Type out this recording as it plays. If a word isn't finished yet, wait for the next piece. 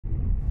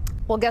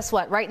Well, guess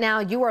what? Right now,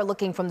 you are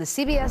looking from the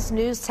CBS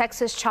News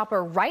Texas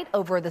chopper right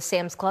over the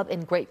Sam's Club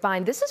in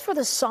Grapevine. This is for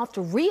the soft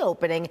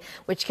reopening,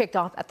 which kicked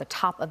off at the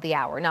top of the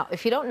hour. Now,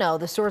 if you don't know,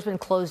 the store's been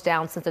closed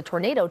down since a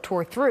tornado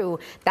tore through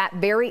that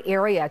very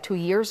area 2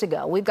 years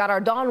ago. We've got our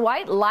Dawn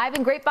White live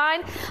in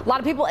Grapevine. A lot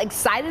of people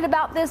excited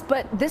about this,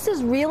 but this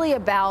is really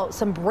about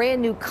some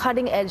brand new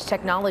cutting edge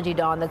technology,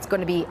 Dawn, that's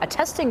going to be a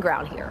testing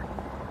ground here.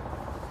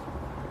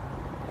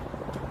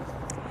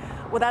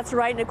 Well, that's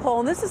right, Nicole.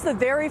 And this is the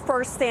very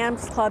first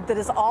Sam's Club that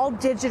is all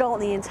digital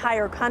in the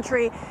entire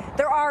country.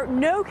 There are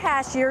no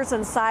cashiers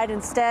inside.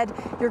 Instead,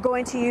 you're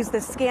going to use the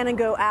Scan and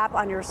Go app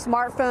on your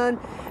smartphone.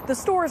 The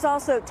store is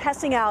also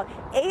testing out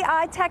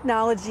AI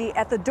technology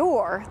at the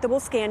door that will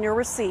scan your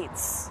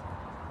receipts.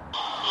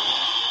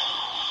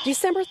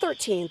 December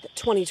 13th,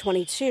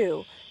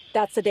 2022.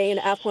 That's the day an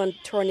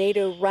F1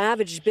 tornado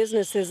ravaged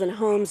businesses and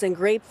homes in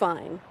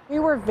Grapevine. We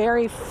were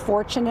very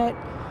fortunate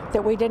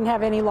that we didn't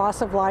have any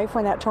loss of life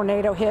when that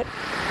tornado hit.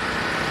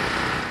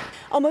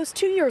 Almost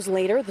 2 years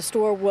later, the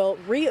store will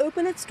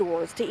reopen its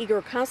doors to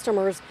eager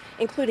customers,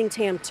 including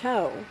Tam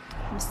Toe.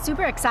 I'm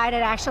super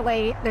excited,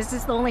 actually. This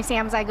is the only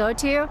Sam's I go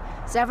to.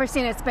 So ever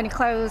since it's been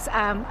closed,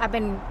 I've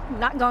been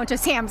not going to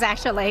Sam's,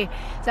 actually.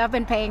 So I've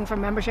been paying for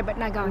membership, but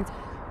not going.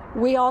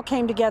 We all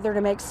came together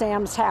to make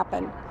Sam's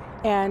happen.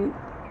 And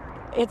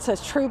it's a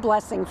true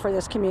blessing for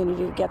this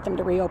community to get them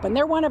to reopen.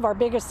 They're one of our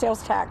biggest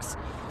sales tax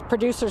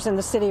producers in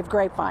the city of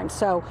Grapevine,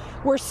 so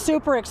we're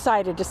super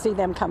excited to see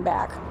them come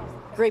back.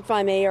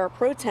 Grapevine Mayor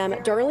Pro Tem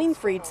Darlene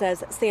Freed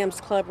says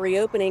Sam's Club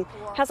reopening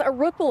has a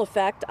ripple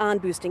effect on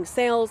boosting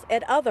sales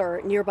at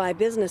other nearby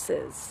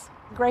businesses.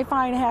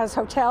 Grapevine has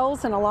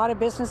hotels and a lot of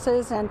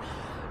businesses, and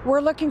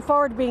we're looking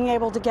forward to being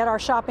able to get our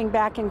shopping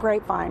back in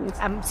Grapevine.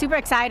 I'm super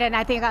excited, and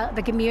I think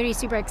the community is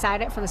super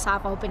excited for the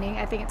soft opening.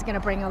 I think it's going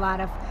to bring a lot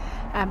of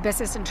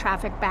business and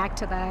traffic back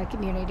to the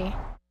community.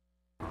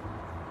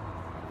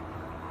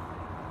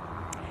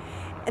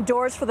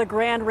 Doors for the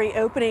grand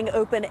reopening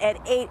open at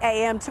 8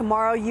 a.m.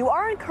 tomorrow. You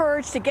are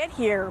encouraged to get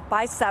here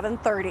by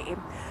 7:30.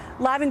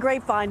 Live in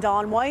Grapevine,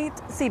 Dawn White,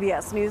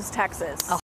 CBS News, Texas.